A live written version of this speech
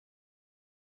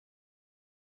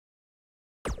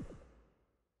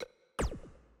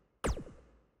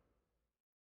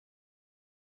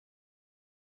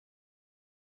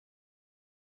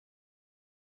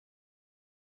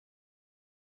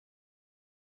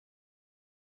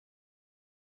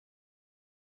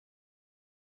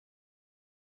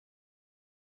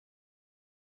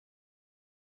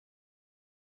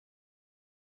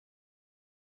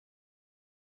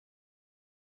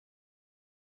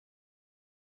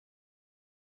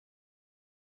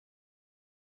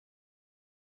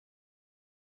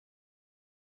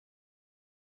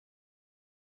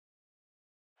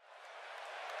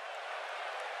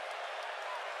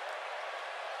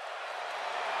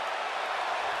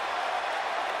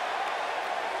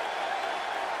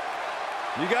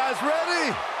You guys ready?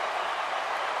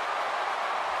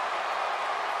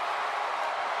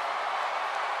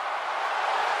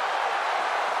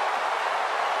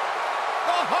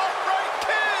 The Heartbreak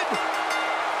Kid!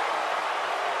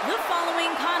 The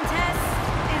following contest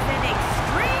is an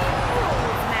Extreme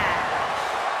Rules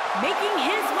match. Making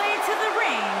his way to the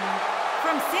ring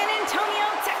from San Antonio,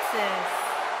 Texas,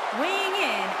 weighing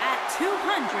in at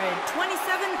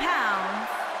 227 pounds,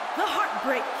 the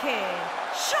Heartbreak Kid,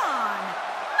 Shawn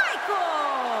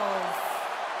Michaels.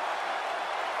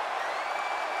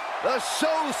 The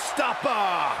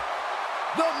showstopper,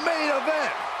 the main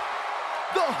event,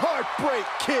 the Heartbreak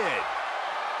Kid.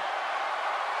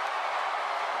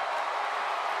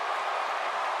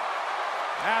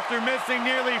 After missing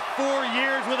nearly 4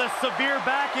 years with a severe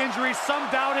back injury, some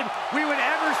doubted we would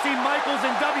ever see Michaels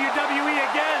in WWE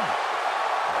again.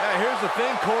 Yeah, here's the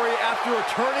thing, Corey. After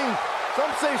returning, some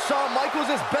say Shawn Michaels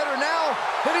is better now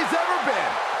than he's ever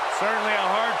been. Certainly a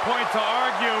hard point to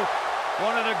argue.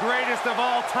 One of the greatest of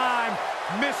all time,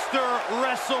 Mr.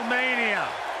 WrestleMania.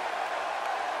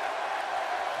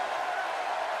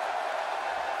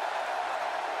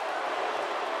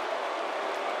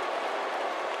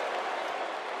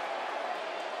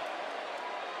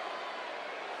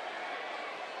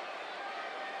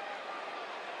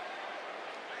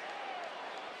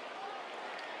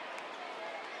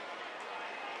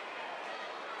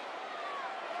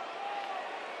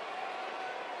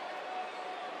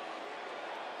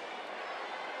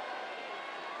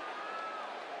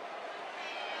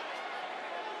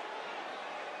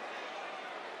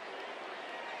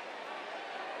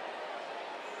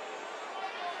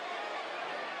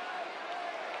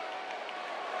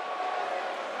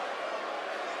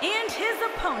 And his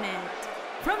opponent,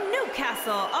 from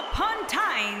Newcastle upon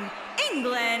Tyne,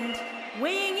 England,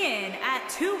 weighing in at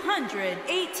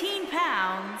 218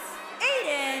 pounds,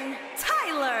 Aiden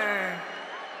Tyler.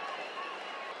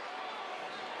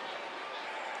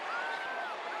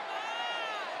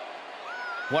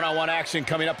 One-on-one action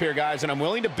coming up here, guys, and I'm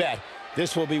willing to bet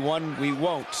this will be one we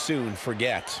won't soon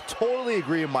forget. Totally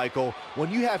agree, Michael.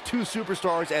 When you have two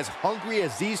superstars as hungry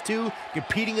as these two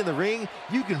competing in the ring,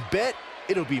 you can bet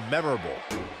it'll be memorable.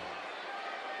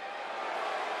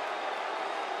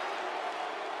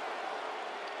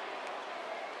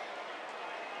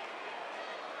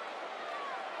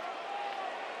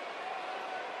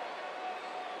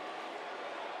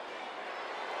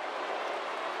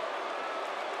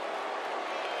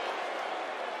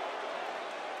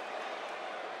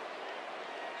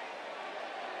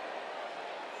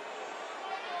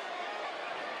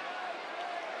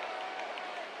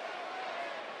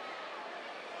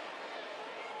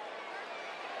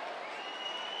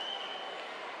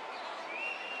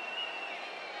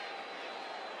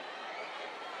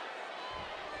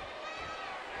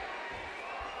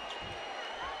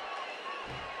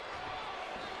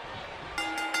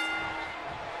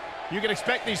 You can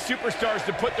expect these superstars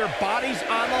to put their bodies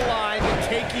on the line to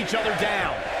take each other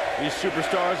down. These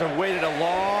superstars have waited a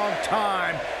long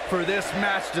time for this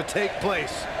match to take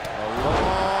place. A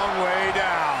long way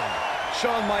down.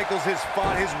 Shawn Michaels has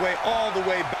fought his way all the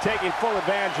way back. Taking full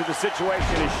advantage of the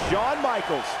situation is Shawn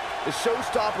Michaels. The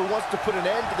showstopper wants to put an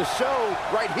end to the show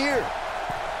right here.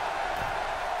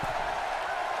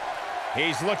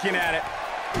 He's looking at it.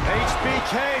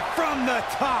 HBK from the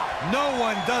top. No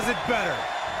one does it better.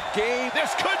 Game.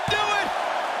 This could do it.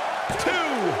 2.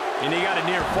 And he got a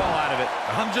near fall out of it.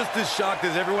 I'm just as shocked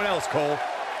as everyone else, Cole.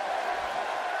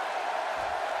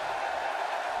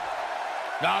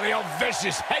 Now the old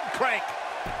vicious head crank.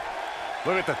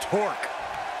 Look at the torque.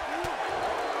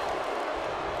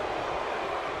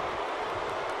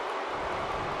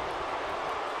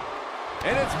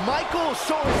 And it's Michaels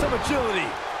showing some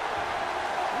agility.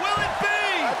 Will it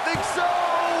be? I think so.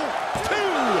 2.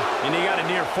 And he got a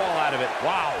near fall out of it.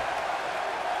 Wow.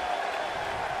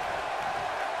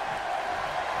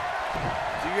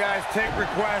 Do you guys take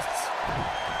requests?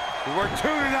 We're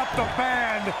tuning up the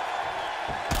band.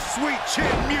 Sweet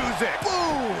chin music.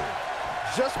 Boom.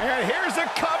 And here's a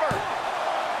cover.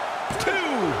 2.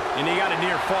 And he got a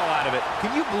near fall out of it.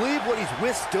 Can you believe what he's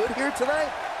withstood here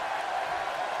tonight?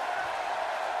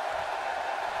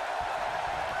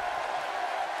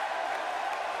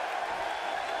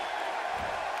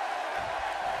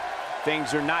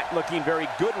 Things are not looking very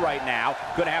good right now.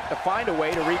 Gonna have to find a way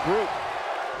to regroup.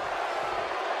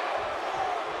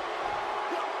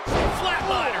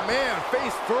 Flatliner. Oh, man,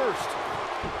 face first.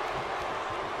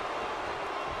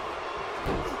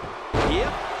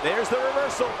 Yep, there's the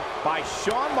reversal by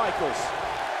Shawn Michaels.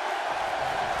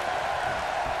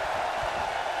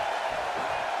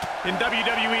 In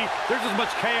WWE, there's as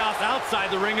much chaos outside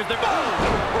the ring as there...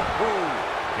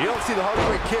 You don't see the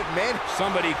Heartbreak Kid, man.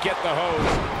 Somebody get the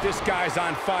hose. This guy's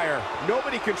on fire.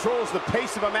 Nobody controls the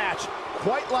pace of a match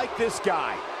quite like this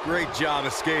guy. Great job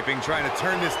escaping, trying to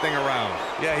turn this thing around.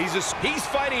 Yeah, He's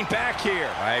fighting back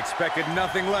here. I expected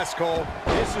nothing less, Cole.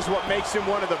 This is what makes him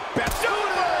one of the best.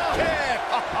 Kick!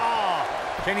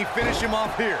 Can he finish him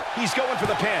off here? He's going for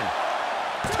the pin.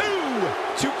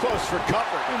 Too close for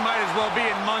comfort. We might as well be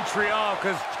in Montreal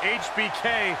because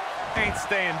HBK ain't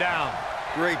staying down.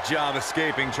 Great job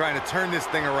escaping, trying to turn this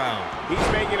thing around.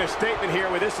 He's making a statement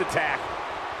here with this attack.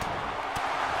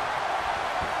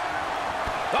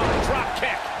 Oh, drop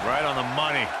kick. Right on the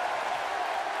money.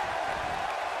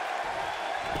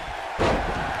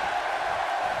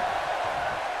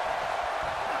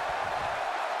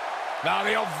 Now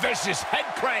the old vicious head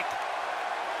crank.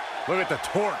 Look at the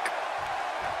torque.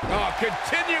 Oh,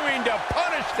 continuing to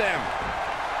punish them.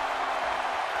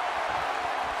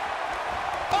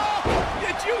 Oh,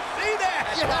 did you see that?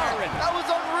 Yeah, that was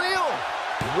unreal.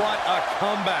 What a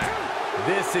comeback.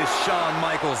 This is Shawn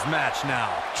Michaels' match now.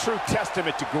 True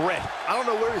testament to grit. I don't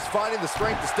know where he's finding the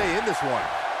strength to stay in this one.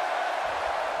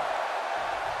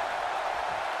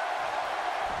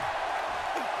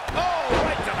 Oh,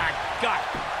 right to the gut.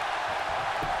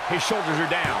 His shoulders are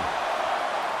down.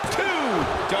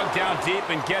 Dug down deep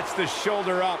and gets the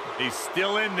shoulder up. He's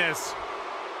still in this.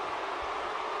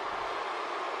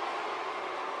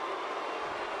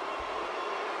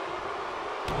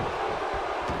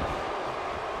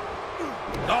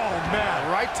 Oh, man,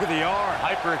 right to the arm.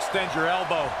 Hyperextend your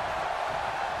elbow.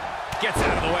 Gets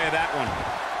out of the way of that one.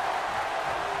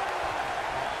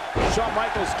 Shawn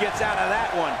Michaels gets out of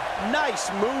that one. Nice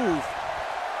move.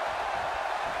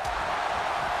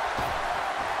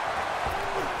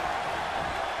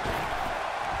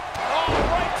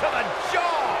 To the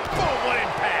jaw. Boom, what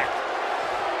impact.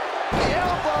 The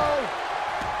elbow.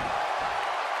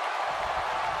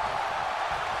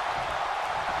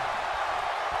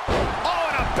 Oh,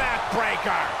 and a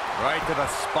backbreaker. Right to the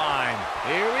spine.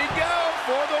 Here we go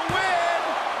for the win.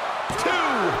 2.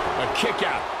 A kick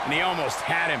out, and he almost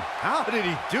had him. How did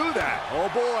he do that? Oh,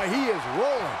 boy, he is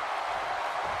rolling.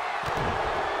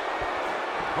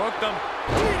 Hooked him.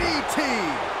 DDT.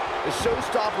 The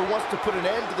showstopper wants to put an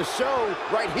end to the show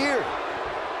right here.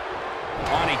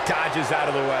 On, he dodges out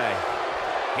of the way.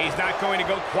 He's not going to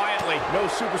go quietly. No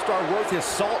superstar worth his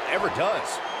salt ever does.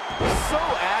 So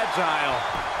agile.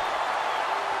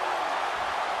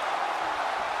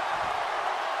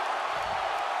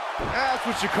 That's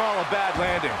what you call a bad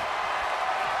landing.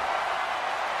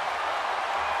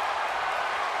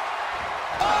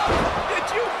 Oh, did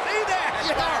you see that?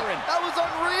 Yeah, that was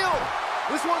unreal.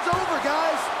 This one's over,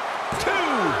 guys. 2.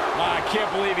 I can't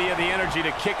believe he had the energy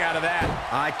to kick out of that.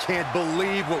 I can't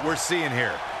believe what we're seeing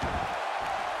here.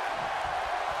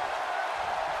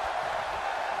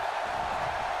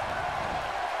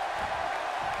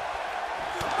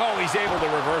 Oh, he's able to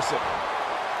reverse it.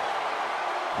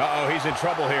 Uh-oh, he's in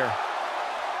trouble here.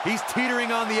 He's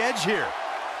teetering on the edge here.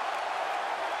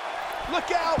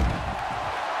 Look out!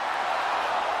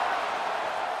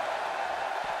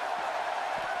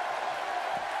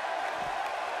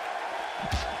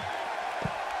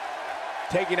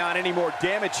 Taking on any more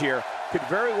damage here could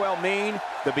very well mean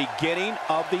the beginning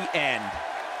of the end.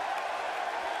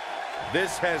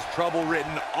 This has trouble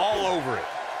written all over it.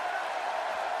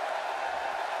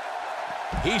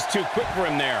 He's too quick for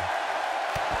him there.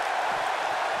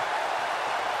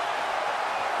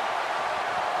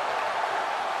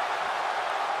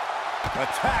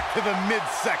 Attack to the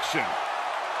midsection.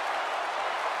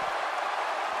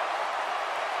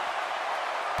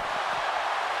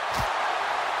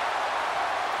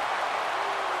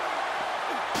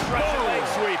 Russian leg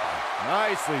sweep.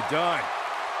 Nicely done.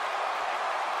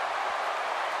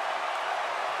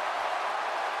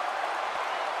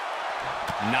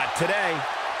 Not today.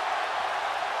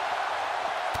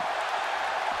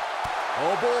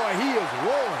 Oh boy, he is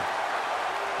rolling.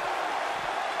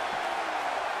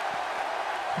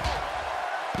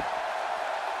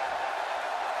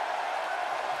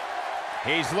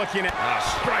 He's looking at a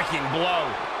striking blow.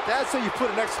 That's how you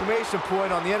put an exclamation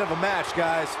point on the end of a match,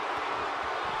 guys.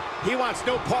 He wants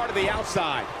no part of the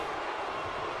outside.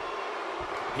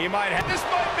 He might have. This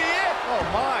might be it. Oh,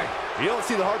 my. You don't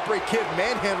see the Heartbreak Kid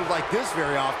manhandled like this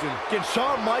very often. Can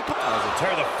Shawn Michaels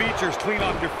Tear the features clean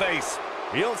off your face.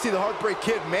 You don't see the Heartbreak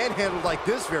Kid manhandled like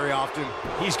this very often.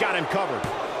 He's got him covered.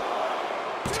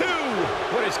 2.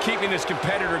 What is keeping this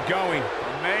competitor going?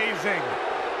 Amazing.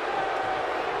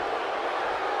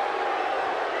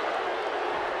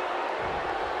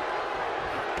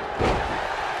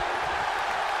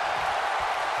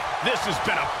 This has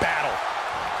been a battle.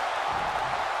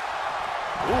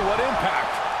 Ooh, what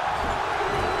impact.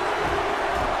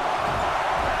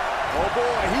 Oh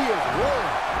boy, he is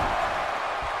rolling.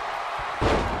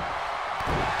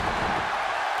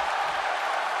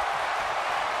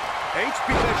 HB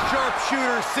the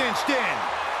sharpshooter cinched in.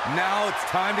 Now it's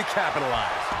time to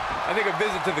capitalize. I think a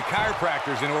visit to the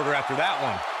chiropractor's in order after that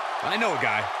one. I know a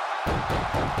guy.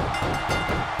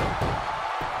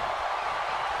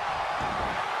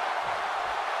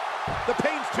 The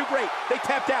pain's too great. They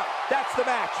tapped out. That's the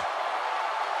match.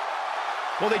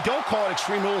 Well, they don't call it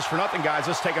Extreme Rules for nothing, guys.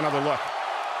 Let's take another look.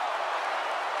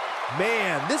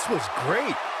 Man, this was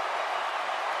great.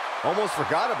 Almost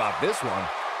forgot about this one.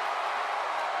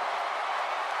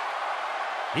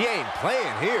 He ain't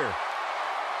playing here.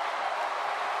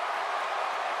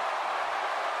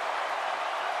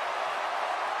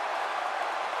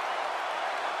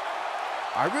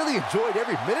 I really enjoyed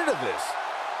every minute of this.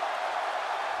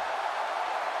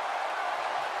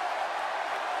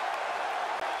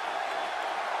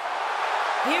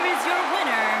 Here is your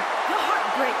winner, the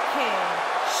Heartbreak Kid,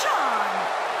 Shawn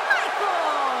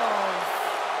Michaels.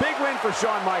 Big win for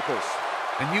Shawn Michaels.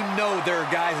 And you know there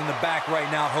are guys in the back right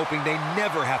now hoping they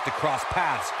never have to cross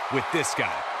paths with this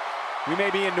guy. We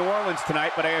may be in New Orleans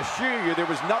tonight, but I assure you there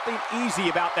was nothing easy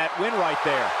about that win right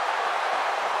there.